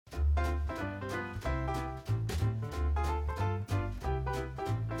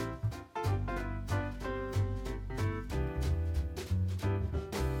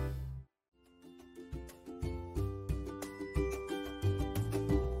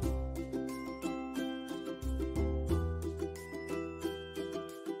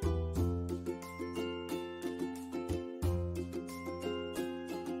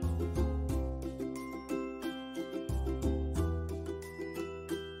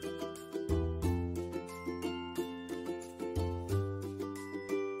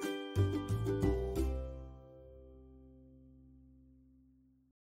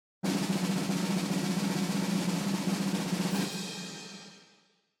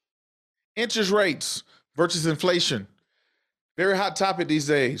Interest rates versus inflation. Very hot topic these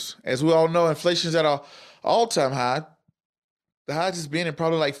days. As we all know, inflation is at an all-time high. The highest it's been in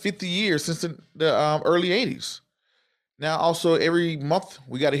probably like 50 years since the early 80s. Now, also every month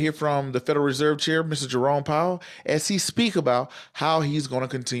we got to hear from the Federal Reserve Chair, Mr. Jerome Powell, as he speak about how he's going to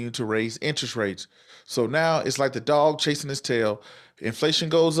continue to raise interest rates. So now it's like the dog chasing his tail. Inflation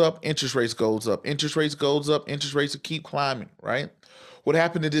goes up, interest rates goes up, interest rates goes up, interest rates keep climbing, right? What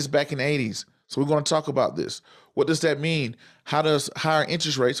happened to this back in the 80s? So we're going to talk about this. What does that mean? How does higher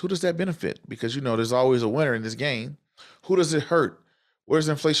interest rates, who does that benefit? Because there's always a winner in this game. Who does it hurt? Where's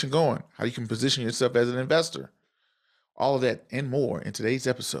inflation going? How you can position yourself as an investor? All of that and more in today's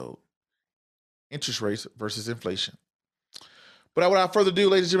episode. Interest rates versus inflation. But without further ado,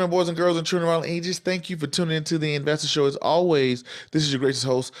 ladies and gentlemen, boys and girls, and children of all ages, thank you for tuning into the Investor Show. As always, this is your gracious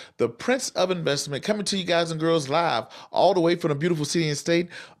host, the Prince of Investment, coming to you guys and girls live all the way from the beautiful city and state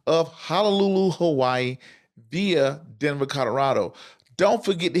of Honolulu, Hawaii, via Denver, Colorado. Don't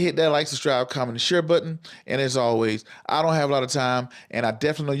forget to hit that like, subscribe, comment, and share button. And as always, I don't have a lot of time, and I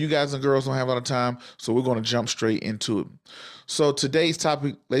definitely know you guys and girls don't have a lot of time, so we're going to jump straight into it. So today's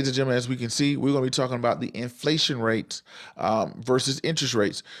topic, ladies and gentlemen, as we can see, we're going to be talking about the inflation rates versus interest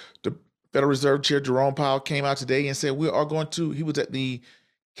rates. The Federal Reserve Chair Jerome Powell came out today and said he was at the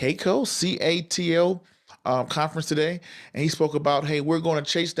CATO conference today, and he spoke about, hey, we're going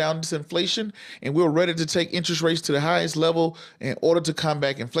to chase down this inflation, and we're ready to take interest rates to the highest level in order to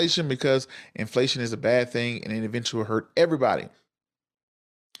combat inflation, because inflation is a bad thing and it eventually will hurt everybody.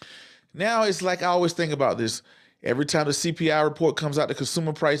 Now, it's like I always think about this. Every time the CPI report comes out, the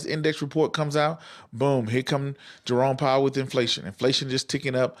Consumer Price Index report comes out, boom, here come Jerome Powell with inflation. Inflation just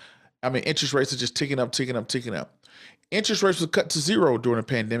ticking up. Interest rates are just ticking up, ticking up, ticking up. Interest rates were cut to zero during the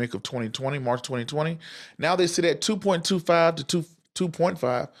pandemic of 2020, March 2020. Now they sit at 2.25 to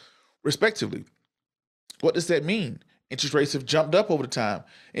 2.5, respectively. What does that mean? Interest rates have jumped up over the time.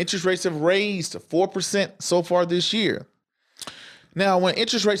 Interest rates have raised 4% so far this year. Now, when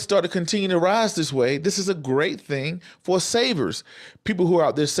interest rates start to continue to rise this way, this is a great thing for savers. People who are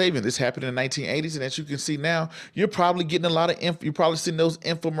out there saving. This happened in the 1980s, and as you can see now, you're probably getting a lot of you're probably seeing those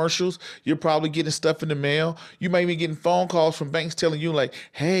infomercials. You're probably getting stuff in the mail. You may be getting phone calls from banks telling you like,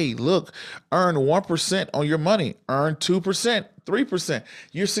 hey, look, earn 1% on your money, earn 2%. 3%.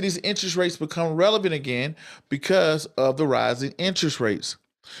 You see these interest rates become relevant again because of the rising interest rates.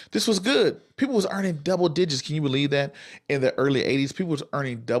 This was good. People was earning double digits. Can you believe that? In the early 80s, people was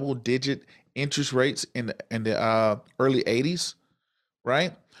earning double digit interest rates in the early 80s,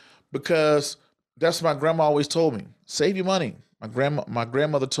 right? Because that's what my grandma always told me. Save your money. My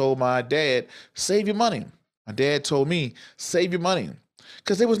grandmother told my dad, save your money. My dad told me, save your money.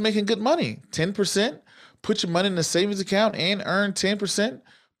 Because they was making good money. 10%. Put your money in the savings account and earn 10%.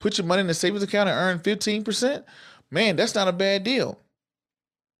 Put your money in the savings account and earn 15%. Man, that's not a bad deal.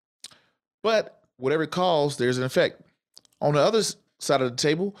 But whatever it costs, there's an effect. On the other side of the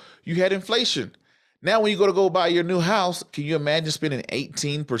table, you had inflation. Now, when you go buy your new house, can you imagine spending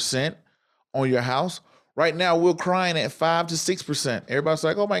 18% on your house? Right now, we're crying at 5 to 6%. Everybody's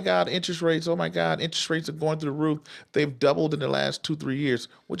like, oh my God, interest rates. Oh my God, interest rates are going through the roof. They've doubled in the last 2-3 years,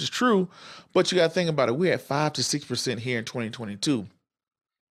 which is true. But you got to think about it. We're at 5 to 6% here in 2022.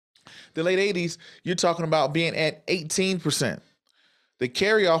 The late 80s, you're talking about being at 18%. The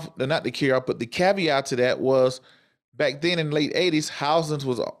caveat to that was back then in the late 80s, housing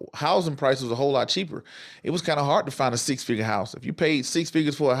prices was a whole lot cheaper. It was kind of hard to find a 6-figure house. If you paid 6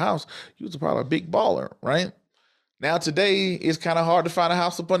 figures for a house, you was probably a big baller, right? Now today, it's kind of hard to find a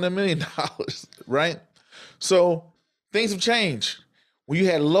house up under $1 million, right? So things have changed. When you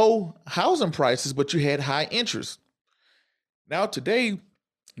had low housing prices, but you had high interest. Now today,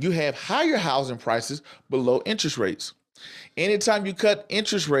 you have higher housing prices, but low interest rates. Anytime you cut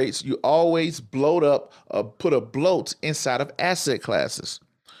interest rates, you always put a bloat inside of asset classes.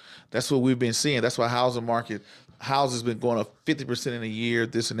 That's what we've been seeing. That's why houses been going up 50% in a year,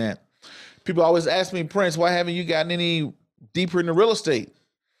 this and that. People always ask me, Prince, why haven't you gotten any deeper into real estate?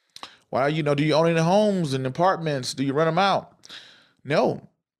 Why, do you own any homes and apartments? Do you rent them out? No,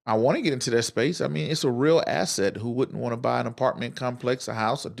 I want to get into that space. It's a real asset. Who wouldn't want to buy an apartment complex, a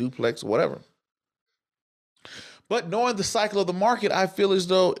house, a duplex, whatever? But knowing the cycle of the market, I feel as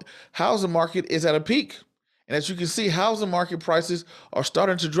though housing market is at a peak. And as you can see, housing market prices are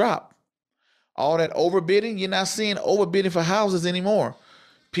starting to drop. All that overbidding, you're not seeing overbidding for houses anymore.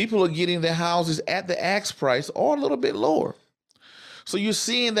 People are getting their houses at the ask price or a little bit lower. So you're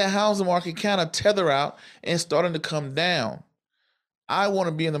seeing the housing market kind of tether out and starting to come down. I want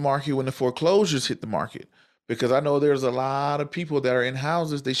to be in the market when the foreclosures hit the market, because I know there's a lot of people that are in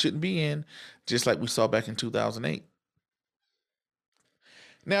houses they shouldn't be in, just like we saw back in 2008.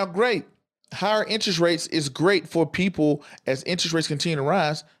 Now, great. Higher interest rates is great for people as interest rates continue to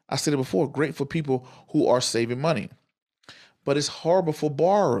rise. I said it before, great for people who are saving money, but it's horrible for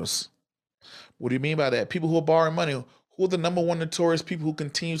borrowers. What do you mean by that? People who are borrowing money, who are the number one notorious people who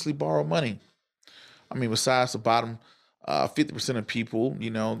continuously borrow money? I mean, besides the bottom 50% of people,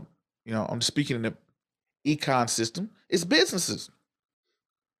 I'm just speaking in the econ system, it's businesses.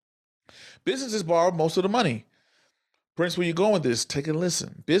 Businesses borrow most of the money. Prince, where you going with this? Take a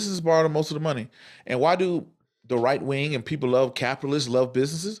listen. Businesses borrow most of the money. And why do the right wing and people love capitalists, love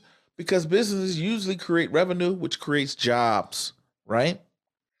businesses? Because businesses usually create revenue, which creates jobs, right?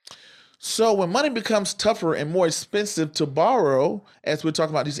 So when money becomes tougher and more expensive to borrow, as we're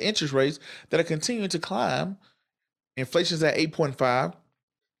talking about these interest rates that are continuing to climb, inflation's at 8.5,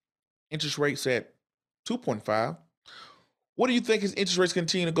 interest rates at 2.5. What do you think as interest rates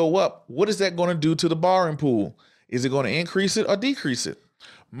continue to go up? What is that going to do to the borrowing pool? Is it going to increase it or decrease it?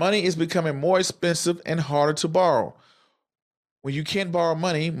 Money is becoming more expensive and harder to borrow. When you can't borrow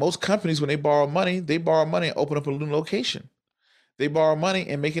money, most companies, when they borrow money and open up a new location. They borrow money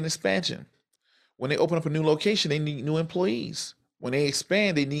and make an expansion. When they open up a new location, they need new employees. When they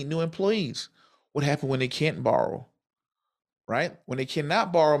expand, they need new employees. What happens when they can't borrow? Right? When they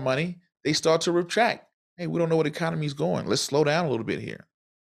cannot borrow money, they start to retract. Hey, we don't know what the economy is going. Let's slow down a little bit here.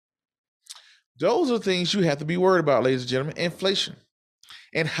 Those are things you have to be worried about, ladies and gentlemen. Inflation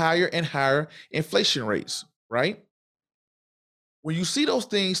and higher inflation rates, right? When you see those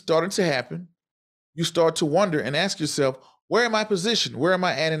things starting to happen, you start to wonder and ask yourself, where am I positioned? Where am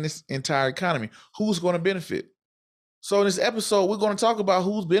I at in this entire economy? Who's going to benefit? So in this episode, we're going to talk about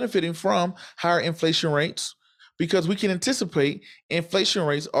who's benefiting from higher inflation rates, because we can anticipate inflation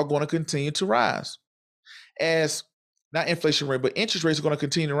rates are going to continue to rise. As not inflation rate, but interest rates are going to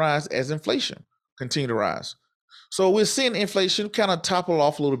continue to rise as inflation continue to rise. So we're seeing inflation kind of topple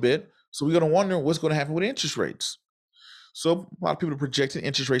off a little bit. So we're going to wonder what's going to happen with interest rates. So a lot of people are projecting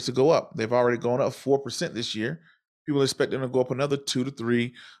interest rates to go up. They've already gone up 4% this year. People expect them to go up another 2 to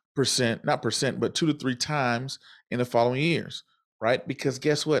 3%, not percent, but 2 to 3 times in the following years, right? Because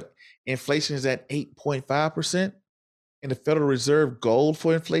guess what? Inflation is at 8.5%, and the Federal Reserve goal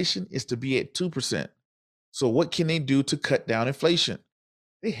for inflation is to be at 2%. So what can they do to cut down inflation?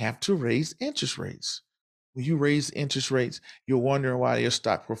 They have to raise interest rates. When you raise interest rates, you're wondering why your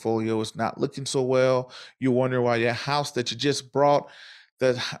stock portfolio is not looking so well. You're wondering why your house that you just bought,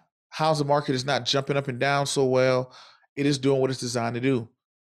 the housing market is not jumping up and down so well. It is doing what it's designed to do.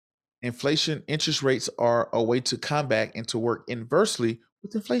 Inflation, interest rates are a way to combat and to work inversely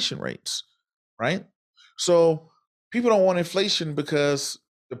with inflation rates, right? So people don't want inflation because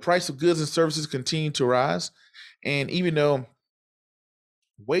the price of goods and services continue to rise. And even though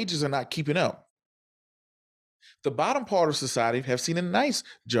wages are not keeping up, the bottom part of society have seen a nice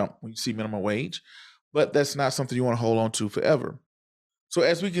jump when you see minimum wage, but that's not something you want to hold on to forever. So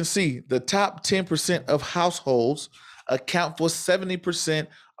as we can see, the top 10% of households account for 70%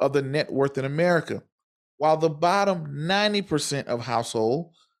 of the net worth in America, while the bottom 90% of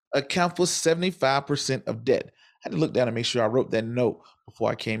households account for 75% of debt. I had to look down and make sure I wrote that note before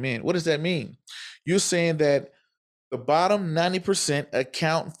I came in. What does that mean? You're saying that the bottom 90%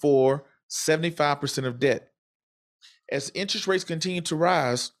 account for 75% of debt. As interest rates continue to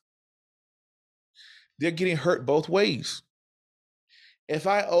rise, they're getting hurt both ways. If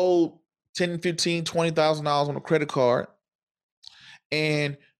I owe $10, $15, $20,000 on a credit card,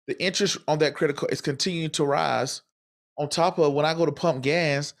 and the interest on that credit card is continuing to rise, on top of when I go to pump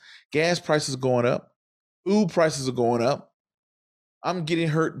gas, gas prices are going up, food prices are going up, I'm getting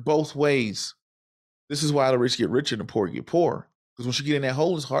hurt both ways. This is why the rich get richer and the poor get poorer. Because once you get in that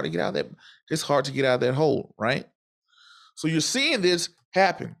hole, it's hard to get out of that. It's hard to get out of that hole, right? So you're seeing this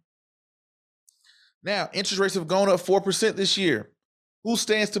happen. Now, interest rates have gone up 4% this year. Who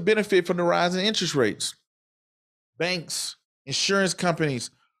stands to benefit from the rise in interest rates? Banks, insurance companies,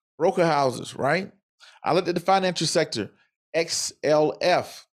 broker houses, right? I looked at the financial sector.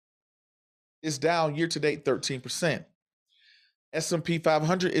 XLF is down year to date 13%. S&P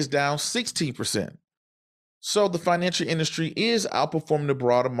 500 is down 16%. So the financial industry is outperforming the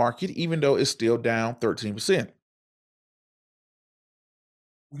broader market, even though it's still down 13%.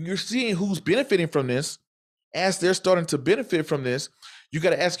 When you're seeing who's benefiting from this, as they're starting to benefit from this, you got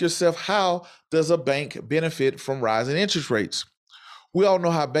to ask yourself, how does a bank benefit from rising interest rates? We all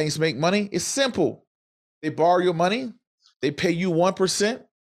know how banks make money. It's simple. They borrow your money, they pay you 1%, then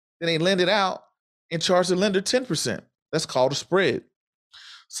they lend it out and charge the lender 10%. That's called a spread.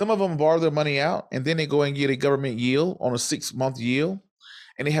 Some of them borrow their money out and then they go and get a government yield on a 6-month yield,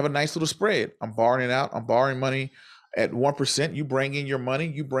 and they have a nice little spread. I'm borrowing it out. I'm borrowing money at 1%. You bring in your money,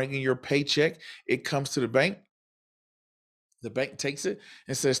 you bring in your paycheck. It comes to the bank. The bank takes it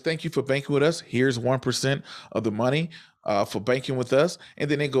and says, "Thank you for banking with us. Here's 1% of the money for banking with us." And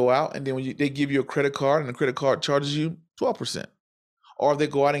then they go out and then they give you a credit card, and the credit card charges you 12%. Or if they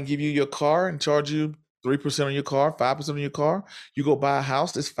go out and give you your car and charge you 3% on your car, 5% on your car, you go buy a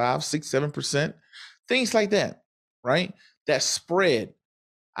house that's 5, 6, 7%, things like that, right? That spread.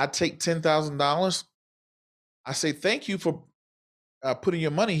 I take $10,000. I say, "Thank you for putting your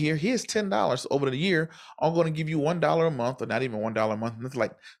money here. Here's $10 over the year. I'm going to give you $1 a month, or not even $1 a month, nothing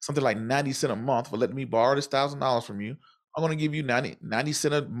like something like 90 cents a month for letting me borrow this $1,000 from you. I'm going to give you 90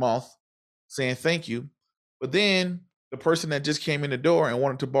 cents a month, saying thank you." But then the person that just came in the door and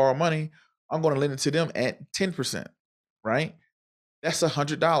wanted to borrow money, I'm going to lend it to them at 10%, right? That's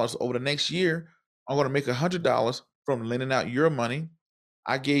 $100 over the next year. I'm going to make $100 from lending out your money.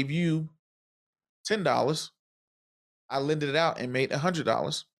 I gave you $10. I lended it out and made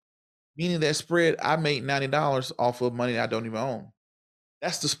 $100, meaning that spread, I made $90 off of money I don't even own.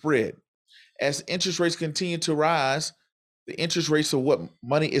 That's the spread. As interest rates continue to rise, the interest rates of what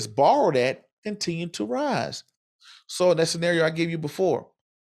money is borrowed at continue to rise. So in that scenario I gave you before,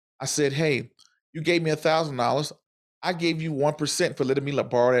 I said, "Hey, you gave me $1,000. I gave you 1% for letting me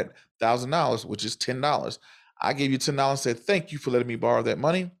borrow that $1,000, which is $10. I gave you $10 and said, thank you for letting me borrow that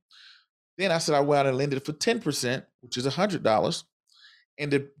money." Then I said I went out and lended it for 10%, which is $100.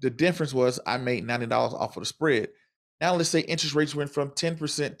 And the difference was I made $90 off of the spread. Now let's say interest rates went from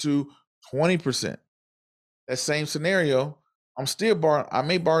 10% to 20%. That same scenario, I'm still borrowing. I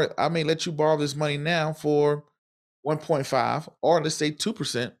may let you borrow this money now for 1.5, or let's say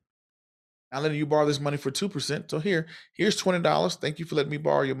 2%. I'm letting you borrow this money for 2%. So here's $20. Thank you for letting me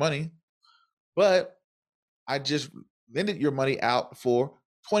borrow your money. But I just lended your money out for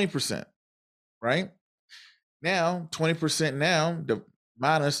 20%, right? Now, 20% now, the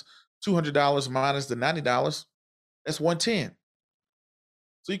minus $200 minus the $90, that's 110.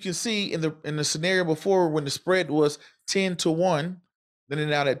 So you can see in the scenario before, when the spread was 10 to 1,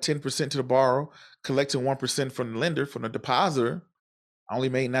 lending out at 10% to the borrower, collecting 1% from the lender, from the depositor, I only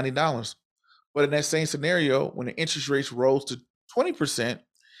made $90. But in that same scenario, when the interest rates rose to 20%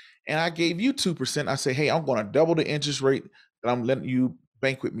 and I gave you 2%, I say, "Hey, I'm going to double the interest rate that I'm letting you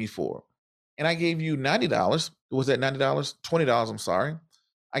bank with me for." And I gave you $90. Was that $90? $20, I'm sorry.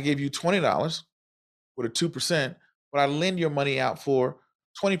 I gave you $20 for the 2%, but I lend your money out for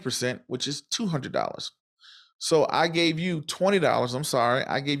 20%, which is $200. So I gave you $20. I'm sorry.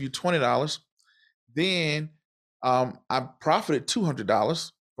 I gave you $20. Then I profited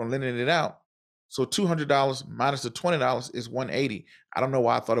 $200 from lending it out. So $200 minus the $20 is 180. I don't know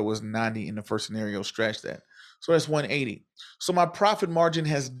why I thought it was 90 in the first scenario. Scratch that. So that's 180. So my profit margin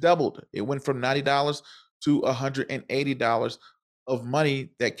has doubled. It went from $90 to $180 of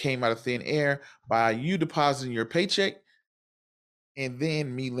money that came out of thin air by you depositing your paycheck and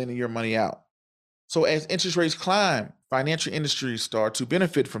then me lending your money out. So as interest rates climb, financial industries start to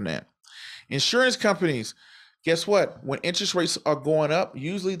benefit from that. Insurance companies, guess what? When interest rates are going up,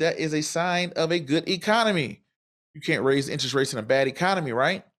 usually that is a sign of a good economy. You can't raise interest rates in a bad economy,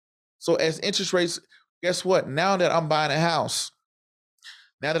 right? So as interest rates, guess what? Now that I'm buying a house,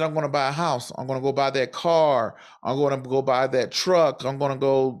 now that I'm going to buy a house, I'm going to go buy that car, I'm going to go buy that truck, I'm going to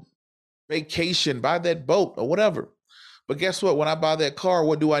go vacation, buy that boat or whatever. But guess what? When I buy that car,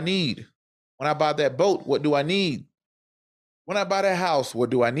 what do I need? When I buy that boat, what do I need? When I buy that house, what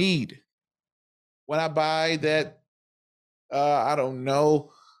do I need? When I buy that, I don't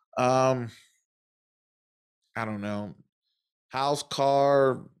know, um, I don't know, house,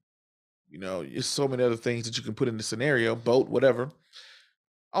 car, there's so many other things that you can put in the scenario, boat, whatever.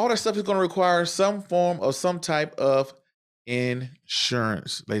 All that stuff is going to require some form of some type of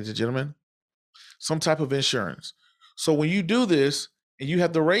insurance, ladies and gentlemen, some type of insurance. So when you do this and you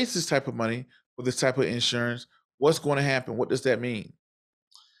have to raise this type of money for this type of insurance, what's going to happen? What does that mean?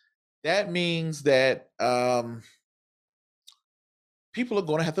 That means that people are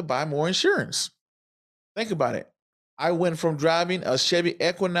going to have to buy more insurance. Think about it. I went from driving a Chevy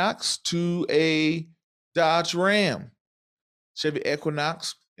Equinox to a Dodge Ram. Chevy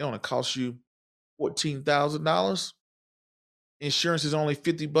Equinox, it only costs you $14,000. Insurance is only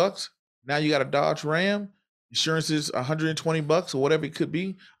 $50. Now you got a Dodge Ram. Insurance is $120 or whatever it could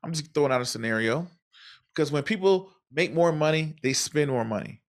be. I'm just throwing out a scenario because when people make more money, they spend more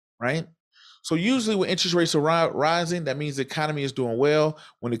money, right? So usually when interest rates are rising, that means the economy is doing well.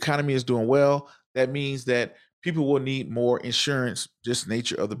 When the economy is doing well, that means that People will need more insurance, just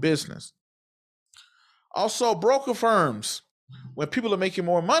nature of the business. Also, broker firms. When people are making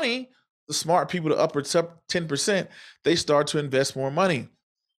more money, the smart people, the upper 10%, they start to invest more money.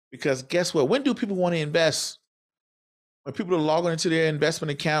 Because guess what? When do people want to invest? When people are logging into their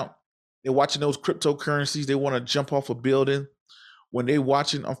investment account, they're watching those cryptocurrencies, they want to jump off a building. When they're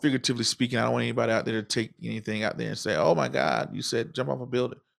watching, I'm figuratively speaking, I don't want anybody out there to take anything out there and say, oh my God, you said jump off a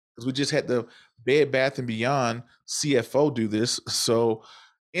building. Because we just had the Bed Bath and Beyond CFO do this. So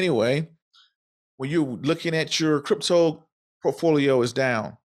anyway, when you're looking at your crypto portfolio is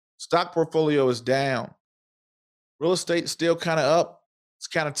down, stock portfolio is down, real estate still kind of up, it's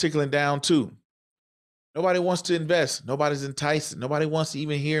kind of tickling down too. Nobody wants to invest. Nobody's enticed. Nobody wants to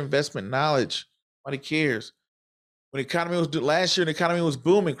even hear investment knowledge. Nobody cares. When the economy was last year, the economy was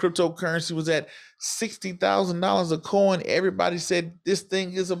booming. Cryptocurrency was at $60,000 a coin. Everybody said this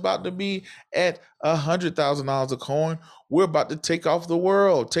thing is about to be at $100,000 a coin. We're about to take off the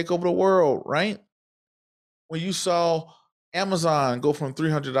world, take over the world, right? When you saw Amazon go from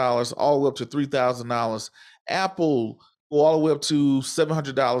 $300 all the way up to $3,000, Apple go all the way up to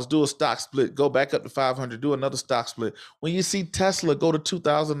 $700, do a stock split, go back up to $500, do another stock split. When you see Tesla go to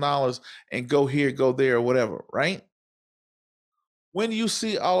 $2,000 and go here, go there, or whatever, right? When you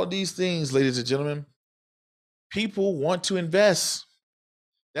see all of these things, ladies and gentlemen, people want to invest.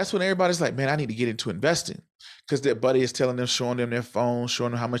 That's when everybody's like, man, I need to get into investing because their buddy is telling them, showing them their phone,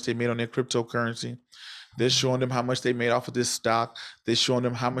 showing them how much they made on their cryptocurrency. They're showing them how much they made off of this stock. They're showing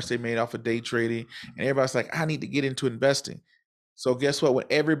them how much they made off of day trading. And everybody's like, I need to get into investing. So guess what? When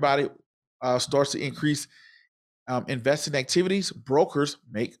everybody starts to increase investing activities, brokers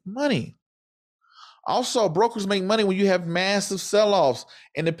make money. Also, brokers make money when you have massive sell-offs.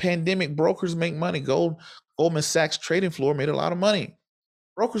 In the pandemic, brokers make money. Goldman Sachs trading floor made a lot of money.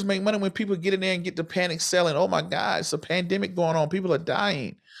 Brokers make money when people get in there and get the panic selling. Oh my God, it's a pandemic going on. People are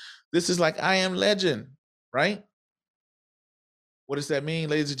dying. This is like I Am Legend, right? What does that mean,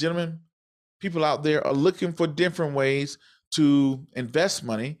 ladies and gentlemen? People out there are looking for different ways to invest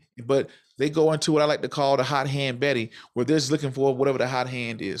money, but they go into what I like to call the hot hand Betty, where they're just looking for whatever the hot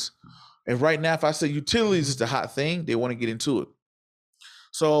hand is. And right now, if I say utilities is the hot thing, they want to get into it.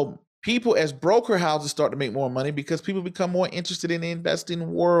 So people as broker houses start to make more money because people become more interested in the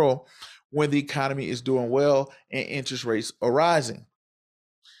investing world when the economy is doing well and interest rates are rising.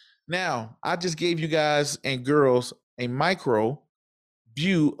 Now, I just gave you guys and girls a micro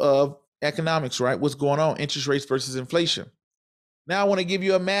view of economics, right? What's going on, interest rates versus inflation. Now I want to give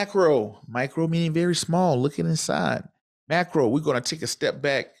you a macro meaning very small, looking inside. Macro, we're going to take a step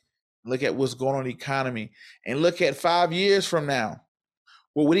back, look at what's going on in the economy, and look at 5 years from now.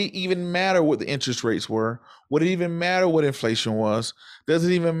 Well, would it even matter what the interest rates were? Would it even matter what inflation was? Does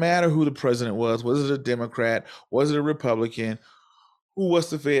it even matter who the president was? Was it a Democrat? Was it a Republican? Who was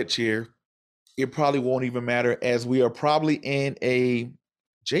the Fed chair? It probably won't even matter, as we are probably in a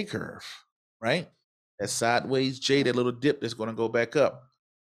J curve, right? That sideways J, that little dip that's going to go back up.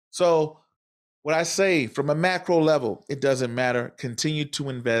 So what I say from a macro level, it doesn't matter. Continue to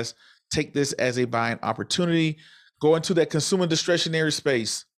invest. Take this as a buying opportunity. Go into that consumer discretionary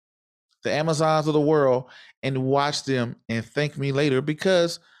space, the Amazons of the world, and watch them and thank me later,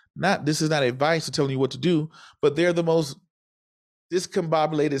 because this is not advice or telling you what to do, but they're the most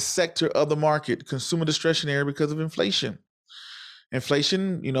discombobulated sector of the market, consumer discretionary, because of inflation.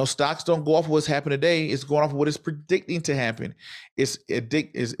 Inflation, stocks don't go off of what's happened today. It's going off of what it's predicting to happen. It's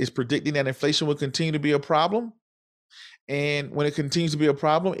predicting that inflation will continue to be a problem. And when it continues to be a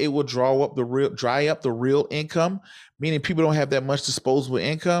problem, it will dry up the real income, meaning people don't have that much disposable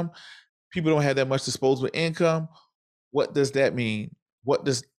income. People don't have that much disposable income. What does that mean?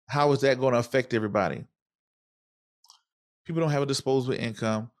 How is that going to affect everybody? People don't have a disposable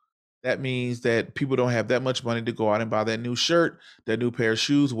income. That means that people don't have that much money to go out and buy that new shirt, that new pair of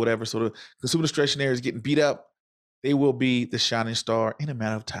shoes, whatever. So the consumer discretionary is getting beat up. They will be the shining star in a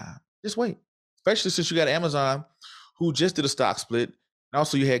matter of time. Just wait. Especially since you got Amazon, who just did a stock split. And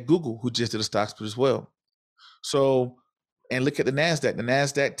also you had Google, who just did a stock split as well. So, and look at the NASDAQ. The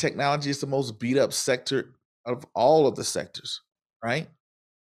NASDAQ technology is the most beat up sector of all of the sectors, right?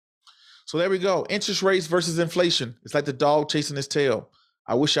 So there we go. Interest rates versus inflation. It's like the dog chasing his tail.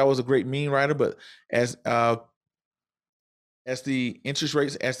 I wish I was a great meme writer, but as the interest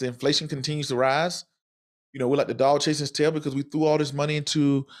rates, as the inflation continues to rise, we're like the dog chasing his tail because we threw all this money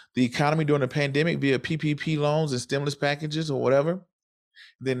into the economy during the pandemic via PPP loans and stimulus packages or whatever.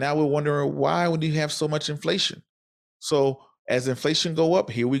 Then now we're wondering, why would you have so much inflation? So as inflation go up,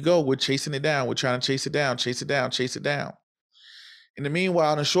 here we go. We're chasing it down. We're trying to chase it down, chase it down, chase it down. In the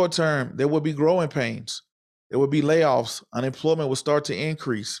meanwhile, in the short term, there will be growing pains. There would be layoffs. Unemployment would start to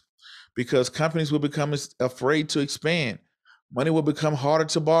increase because companies will become afraid to expand. Money will become harder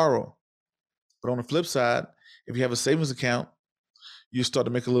to borrow. But on the flip side, if you have a savings account, you start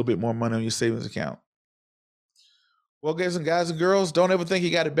to make a little bit more money on your savings account. Well, guys and girls, don't ever think you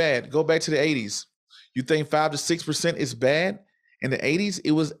got it bad. Go back to the 80s. You think 5 to 6% is bad? In the 80s,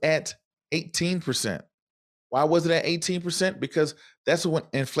 it was at 18%. Why was it at 18%? Because that's when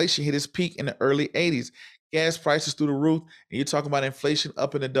inflation hit its peak in the early 80s. Gas prices through the roof, and you're talking about inflation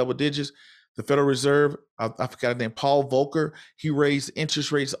up in the double digits. The Federal Reserve, I forgot his name, Paul Volcker, he raised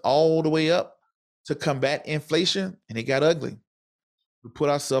interest rates all the way up to combat inflation, and it got ugly. We put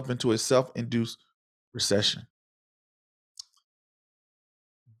ourselves into a self-induced recession.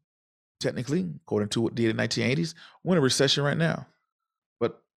 Technically, according to what did in the 1980s, we're in a recession right now.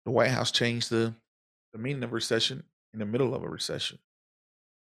 But the White House changed the meaning of recession in the middle of a recession.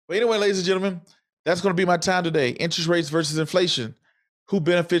 But anyway, ladies and gentlemen, that's going to be my time today. Interest rates versus inflation. Who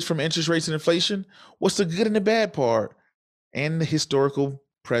benefits from interest rates and inflation? What's the good and the bad part? And the historical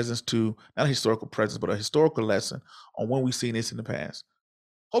presence too. Not a historical presence, but a historical lesson on when we've seen this in the past.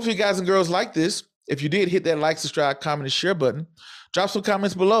 Hopefully you guys and girls like this. If you did, hit that like, subscribe, comment, and share button. Drop some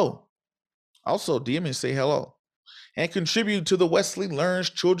comments below. Also, DM me and say hello. And contribute to the Wesley Learns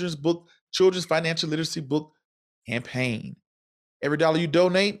Children's Financial Literacy Book campaign. Every dollar you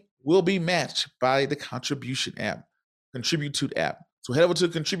donate will be matched by the Contribute app. So head over to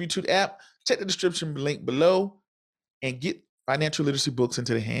the Contribute app, check the description link below, and get financial literacy books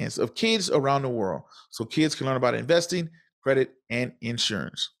into the hands of kids around the world so kids can learn about investing, credit, and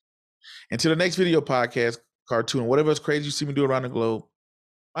insurance. Until the next video, podcast, cartoon, whatever else crazy you see me do around the globe,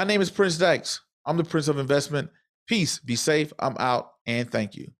 my name is Prince Dykes. I'm the Prince of Investment. Peace, be safe, I'm out, and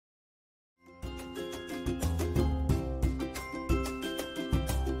thank you.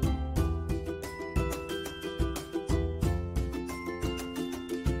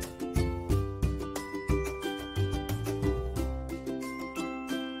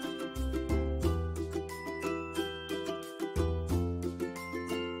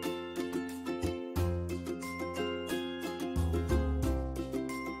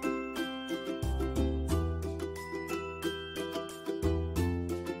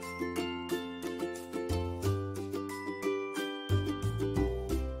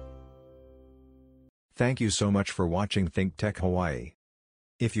 Thank you so much for watching Think Tech Hawaii.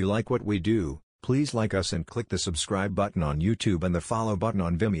 If you like what we do, please like us and click the subscribe button on YouTube and the follow button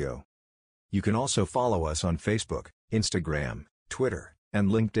on Vimeo. You can also follow us on Facebook, Instagram, Twitter, and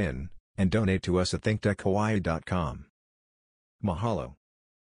LinkedIn, and donate to us at thinktechhawaii.com. Mahalo.